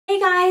Hey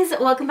guys,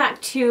 welcome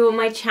back to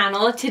my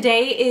channel.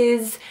 Today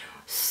is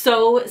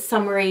so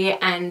summery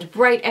and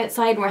bright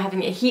outside. We're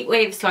having a heat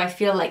wave, so I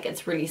feel like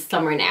it's really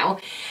summer now.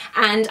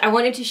 And I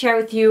wanted to share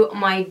with you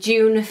my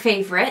June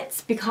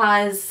favorites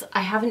because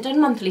I haven't done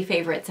monthly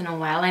favorites in a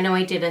while. I know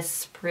I did a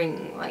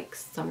spring, like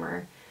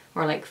summer,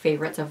 or like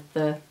favorites of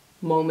the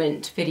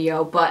moment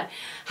video, but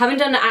haven't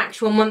done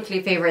actual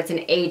monthly favorites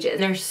in ages.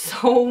 They're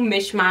so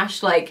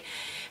mishmash, like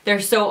they're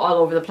so all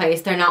over the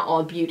place. They're not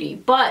all beauty,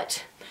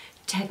 but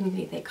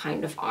technically they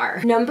kind of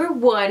are. Number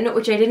one,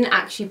 which I didn't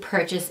actually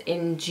purchase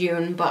in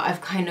June, but I've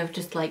kind of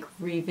just like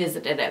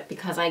revisited it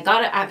because I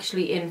got it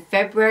actually in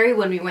February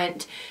when we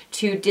went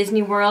to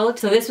Disney World.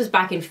 So this was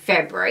back in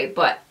February,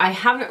 but I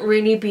haven't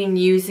really been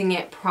using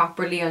it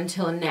properly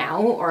until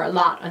now, or a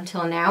lot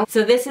until now.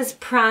 So this is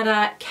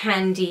Prada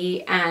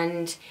Candy,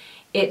 and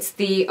it's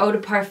the eau de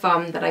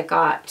parfum that I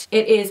got.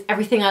 It is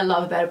everything I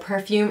love about a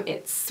perfume.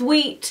 It's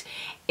sweet,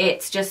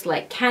 it's just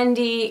like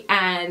candy,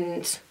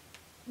 and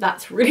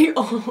that's really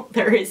all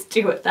there is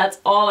to it. That's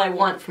all I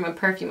want from a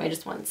perfume. I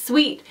just want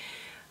sweet,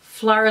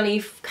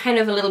 florally, kind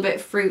of a little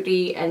bit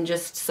fruity, and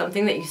just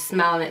something that you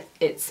smell and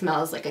it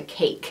smells like a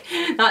cake.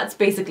 That's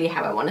basically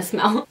how I want to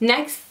smell.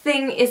 Next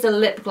thing is a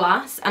lip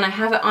gloss, and I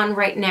have it on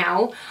right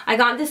now. I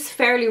got this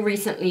fairly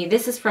recently.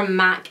 This is from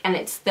MAC, and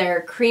it's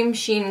their Cream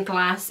Sheen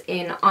Glass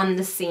in On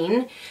the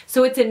Scene.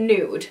 So it's a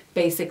nude,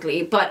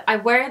 basically, but I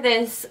wear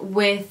this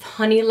with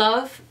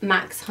HoneyLove,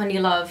 MAC's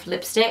HoneyLove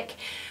Lipstick,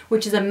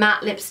 which is a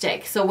matte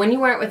lipstick. So when you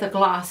wear it with a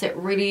gloss, it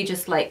really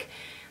just like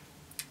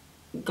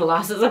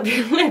glosses up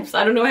your lips.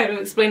 I don't know how to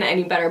explain it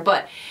any better,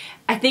 but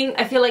I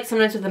feel like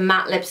sometimes with the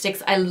matte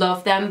lipsticks, I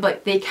love them,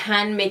 but they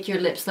can make your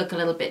lips look a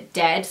little bit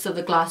dead, so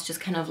the gloss just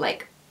kind of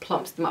like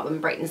plumps them up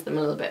and brightens them a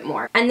little bit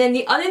more. And then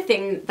the other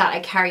thing that I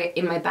carry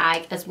in my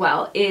bag as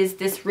well is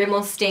this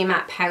Rimmel Stay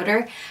Matte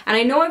Powder. And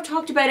I know I've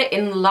talked about it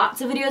in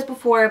lots of videos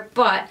before,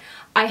 but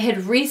I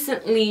had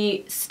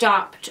recently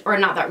stopped, or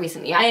not that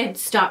recently, I had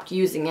stopped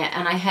using it,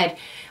 and I had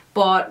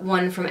bought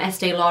one from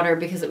Estee Lauder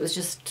because it was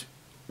just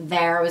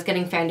there. I was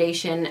getting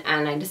foundation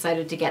and I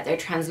decided to get their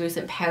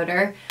translucent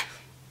powder.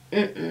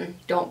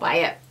 Don't buy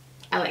it.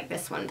 I like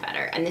this one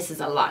better, and this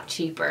is a lot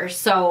cheaper.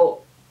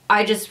 So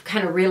I just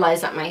kind of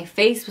realized that my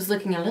face was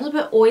looking a little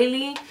bit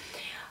oily,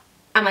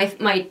 and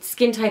my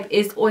skin type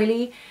is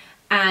oily,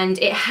 and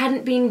it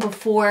hadn't been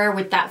before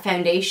with that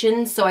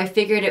foundation, so I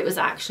figured it was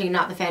actually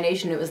not the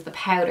foundation, it was the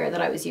powder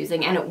that I was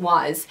using, and it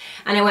was.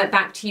 And I went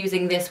back to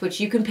using this, which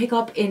you can pick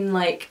up in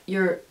like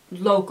your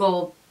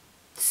local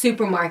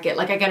supermarket.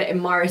 Like I get it in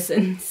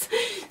Morrison's.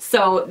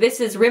 So this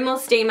is Rimmel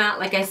Stay Matte,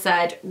 like I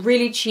said,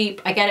 really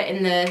cheap. I get it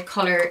in the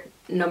color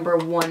number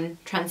 1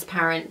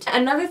 transparent.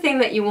 Another thing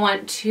that you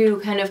want to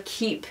kind of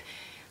keep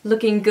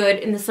looking good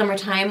in the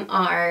summertime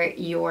are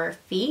your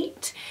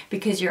feet,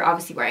 because you're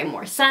obviously wearing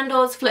more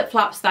sandals,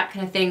 flip-flops, that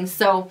kind of thing.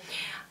 So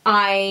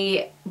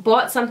I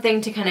bought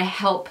something to kind of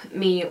help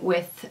me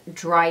with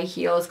dry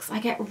heels, because I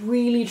get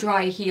really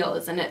dry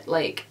heels and it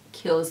like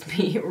kills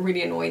me. It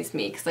really annoys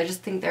me because I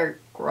just think they're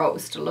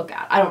gross to look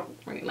at. I don't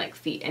really like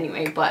feet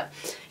anyway, but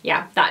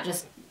yeah, that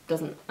just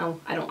doesn't, oh,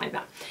 I don't like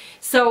that.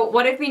 So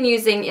what I've been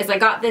using is, I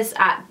got this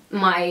at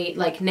my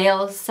like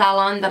nail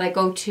salon that I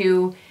go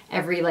to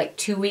every like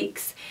 2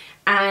 weeks,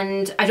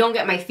 and I don't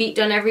get my feet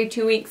done every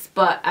 2 weeks,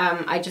 but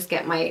I just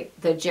get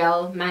the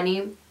gel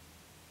mani.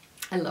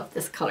 I love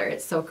this color,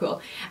 it's so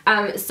cool.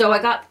 So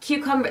I got the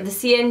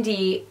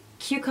CND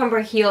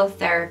Cucumber Heel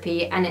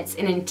Therapy, and it's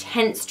an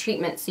intense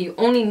treatment, so you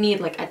only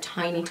need like a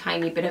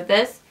tiny bit of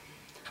this.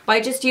 But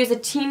I just use a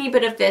teeny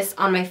bit of this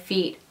on my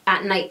feet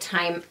at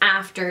nighttime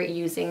after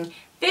using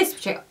this,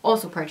 which I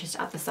also purchased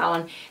at the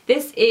salon.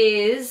 This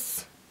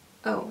is,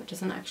 oh, it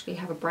doesn't actually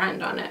have a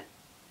brand on it.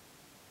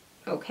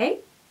 Okay.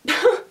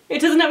 It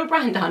doesn't have a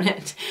brand on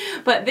it,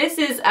 but this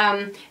is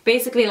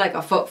basically like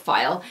a foot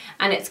file,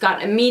 and it's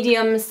got a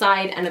medium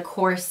side and a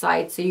coarse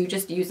side, so you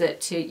just use it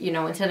to, you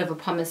know, instead of a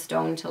pumice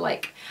stone, to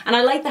like, and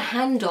I like the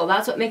handle.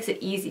 That's what makes it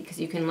easy, because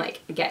you can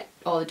like get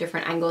all the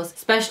different angles,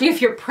 especially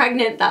if you're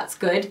pregnant. That's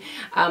good.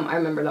 I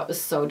remember that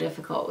was so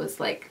difficult, was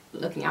like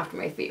looking after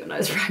my feet when I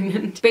was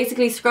pregnant.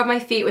 Basically scrub my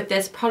feet with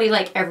this probably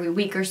like every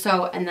week or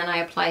so, and then I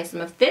apply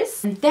some of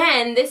this. And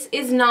then this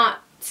is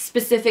not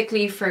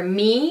specifically for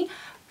me,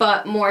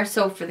 but more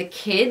so for the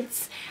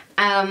kids.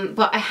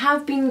 But I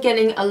have been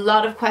getting a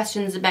lot of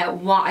questions about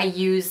what I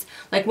use,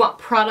 like what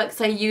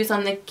products I use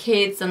on the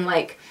kids, and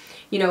like,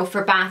 you know,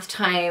 for bath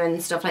time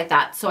and stuff like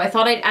that. So I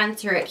thought I'd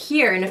answer it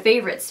here in a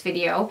favorites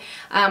video.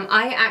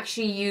 I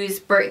actually use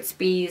Burt's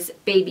Bees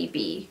Baby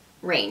Bee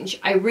range.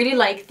 I really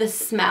like the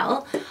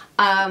smell.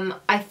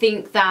 I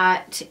think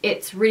that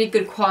it's really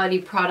good quality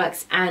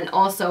products, and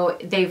also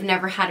they've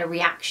never had a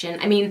reaction.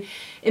 I mean,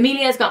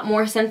 Emilia's got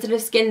more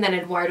sensitive skin than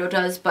Eduardo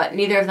does, but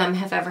neither of them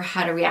have ever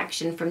had a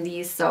reaction from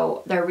these,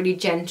 so they're really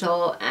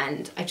gentle,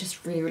 and I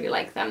just really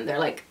like them. They're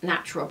like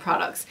natural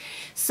products.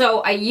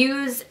 So I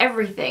use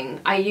everything.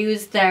 I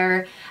use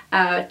their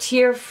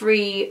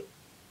tear-free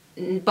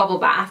bubble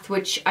bath,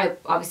 which I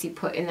obviously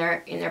put in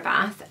their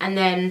bath, and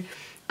then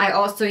I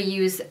also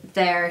use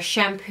their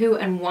shampoo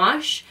and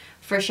wash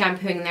for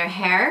shampooing their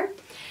hair.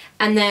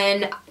 And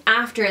then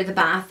after the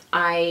bath,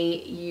 I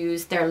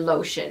use their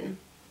lotion.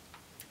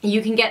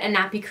 You can get a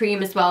nappy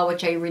cream as well,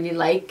 which I really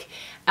like.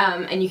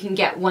 And you can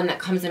get one that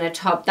comes in a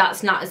tub.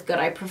 That's not as good.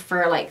 I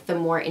prefer like the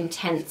more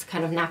intense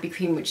kind of nappy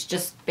cream, which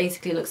just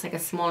basically looks like a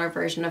smaller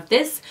version of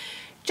this.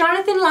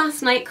 Jonathan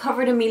last night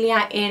covered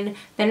Amelia in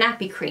the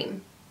nappy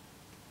cream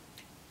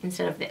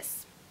instead of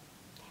this.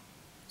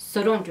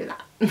 So don't do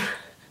that.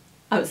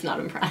 I was not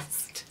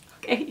impressed.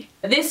 Okay.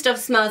 This stuff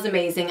smells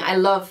amazing. I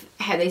love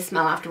how they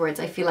smell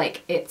afterwards. I feel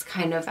like it's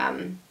kind of,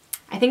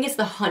 I think it's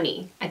the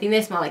honey. I think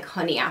they smell like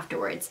honey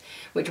afterwards,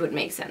 which would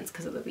make sense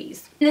because of the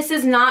bees. This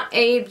is not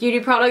a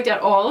beauty product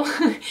at all.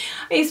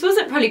 I suppose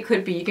it probably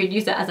could be. You could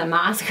use it as a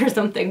mask or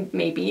something,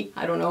 maybe.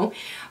 I don't know.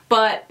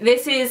 But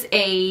this is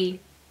a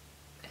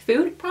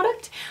food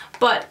product.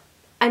 But,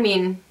 I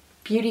mean,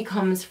 beauty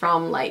comes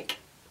from, like,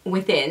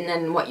 within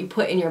and what you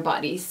put in your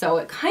body. So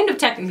it kind of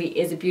technically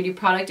is a beauty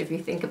product if you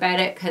think about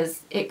it,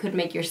 because it could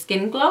make your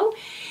skin glow.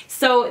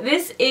 So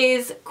this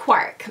is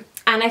Quark.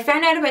 And I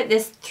found out about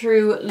this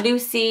through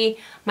Lucy,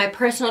 my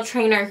personal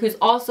trainer, who's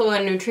also a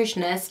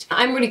nutritionist.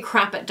 I'm really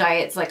crap at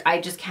diets, like I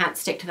just can't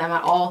stick to them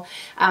at all.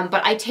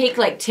 But I take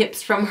like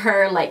tips from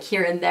her like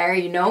here and there,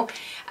 you know,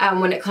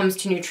 when it comes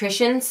to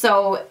nutrition.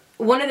 So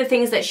one of the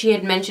things that she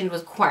had mentioned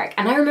was Quark.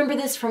 And I remember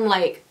this from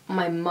like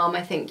my mom,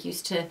 I think,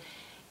 used to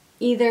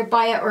either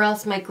buy it or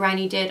else my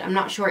granny did. I'm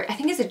not sure. I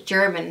think it's a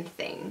German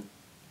thing.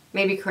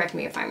 Maybe correct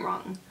me if I'm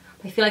wrong.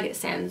 I feel like it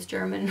sounds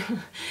German.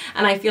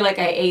 And I feel like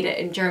I ate it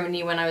in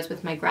Germany when I was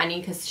with my granny,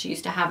 because she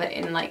used to have it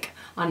in like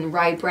on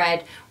rye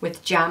bread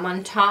with jam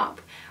on top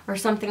or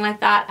something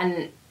like that.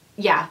 And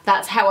yeah,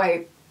 that's how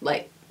I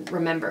like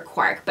remember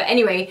Quark. But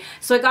anyway,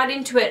 so I got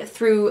into it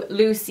through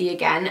Lucy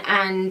again,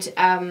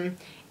 and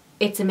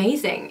it's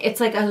amazing. It's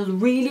like a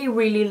really,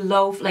 really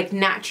low, like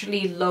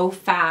naturally low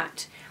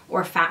fat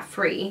or fat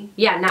free.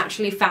 Yeah,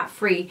 naturally fat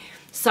free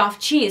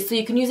soft cheese. So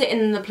you can use it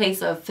in the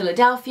place of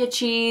Philadelphia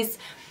cheese,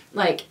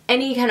 like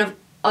any kind of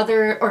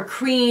other, or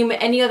cream,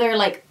 any other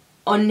like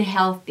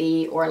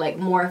unhealthy or like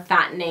more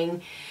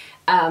fattening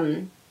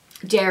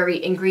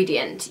dairy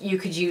ingredient you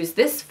could use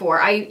this for.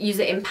 I use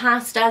it in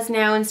pastas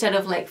now instead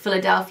of like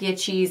Philadelphia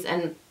cheese,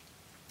 and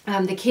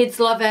the kids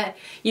love it.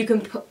 You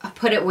can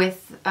put it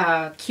with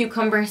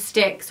cucumber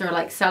sticks or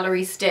like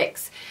celery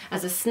sticks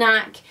as a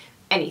snack,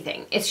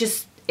 anything.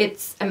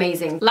 It's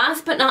amazing.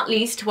 Last but not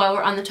least, while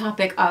we're on the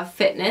topic of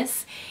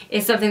fitness,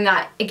 is something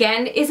that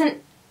again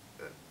isn't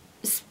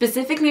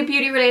specifically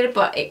beauty related,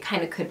 but it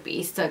kind of could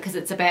be, so because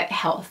it's about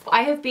health.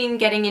 I have been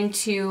getting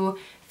into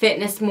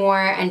fitness more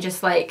and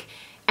just like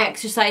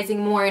exercising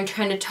more and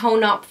trying to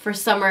tone up for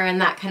summer and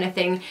that kind of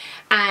thing.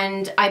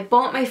 And I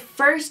bought my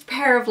first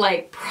pair of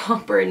like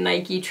proper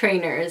Nike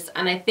trainers,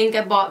 and I think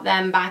I bought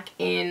them back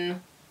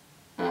in,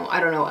 oh, I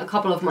don't know, a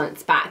couple of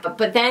months back.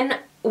 But then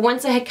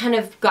once I had kind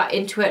of got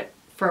into it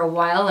for a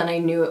while and I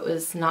knew it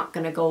was not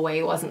going to go away,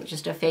 it wasn't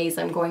just a phase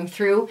I'm going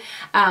through,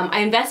 I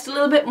invested a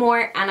little bit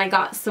more and I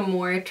got some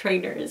more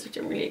trainers, which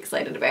I'm really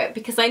excited about,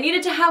 because I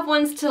needed to have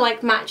ones to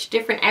like match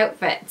different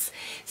outfits.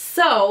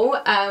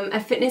 So a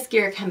fitness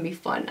gear can be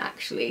fun,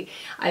 actually,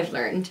 I've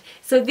learned.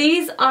 So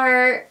these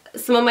are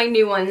some of my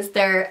new ones.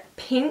 They're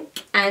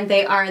pink and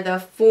they are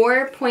the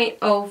 4.0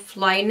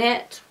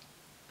 Flyknit.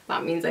 If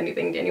that means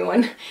anything to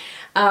anyone.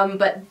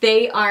 But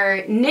they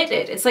are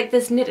knitted. It's like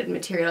this knitted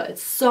material.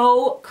 It's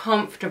so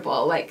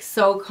comfortable, like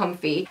so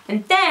comfy.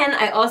 And then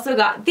I also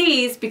got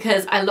these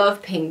because I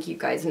love pink, you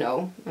guys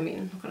know. I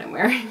mean, look what I'm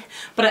wearing.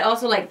 But I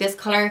also like this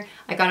color.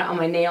 I got it on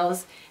my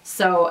nails.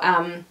 So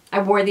I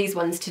wore these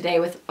ones today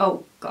with,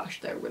 oh gosh,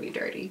 they're really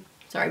dirty.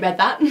 Sorry about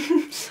that.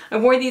 I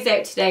wore these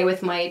out today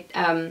with my,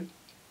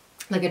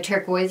 like a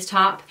turquoise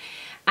top.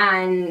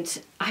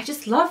 And I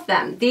just love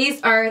them.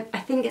 These are, I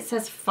think it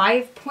says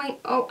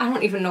 5.0. I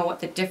don't even know what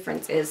the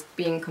difference is,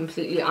 being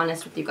completely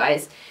honest with you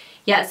guys.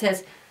 Yeah, it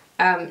says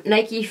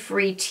Nike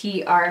Free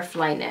TR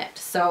Flyknit.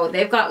 So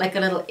they've got like a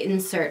little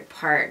insert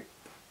part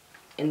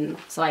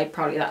inside,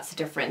 probably that's the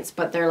difference.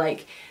 But they're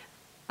like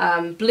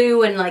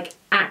blue and like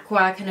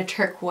aqua kind of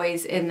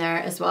turquoise in there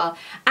as well.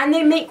 And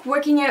they make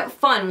working out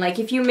fun. Like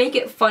if you make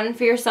it fun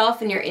for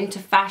yourself and you're into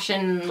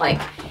fashion,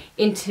 like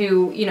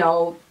into, you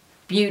know,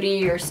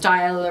 beauty or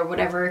style or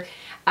whatever,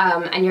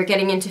 and you're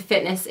getting into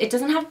fitness, it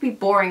doesn't have to be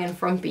boring and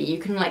frumpy. You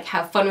can like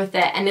have fun with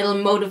it, and it'll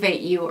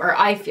motivate you, or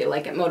I feel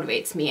like it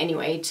motivates me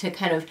anyway, to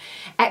kind of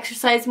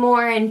exercise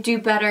more and do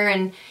better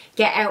and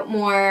get out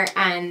more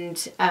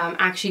and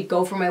actually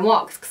go for my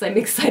walks, because I'm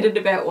excited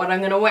about what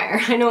I'm gonna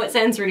wear. I know it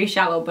sounds really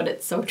shallow, but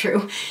it's so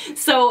true.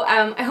 So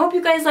I hope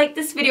you guys liked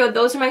this video.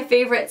 Those are my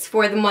favorites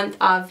for the month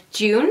of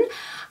June.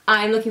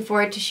 I'm looking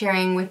forward to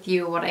sharing with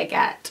you what I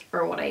get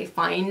or what I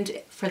find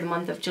for the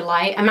month of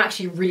July. I'm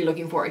actually really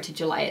looking forward to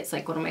July. It's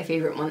like one of my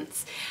favorite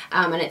months,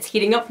 and it's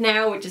heating up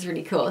now, which is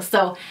really cool.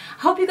 So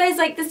I hope you guys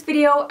like this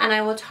video, and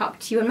I will talk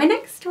to you in my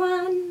next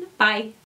one. Bye.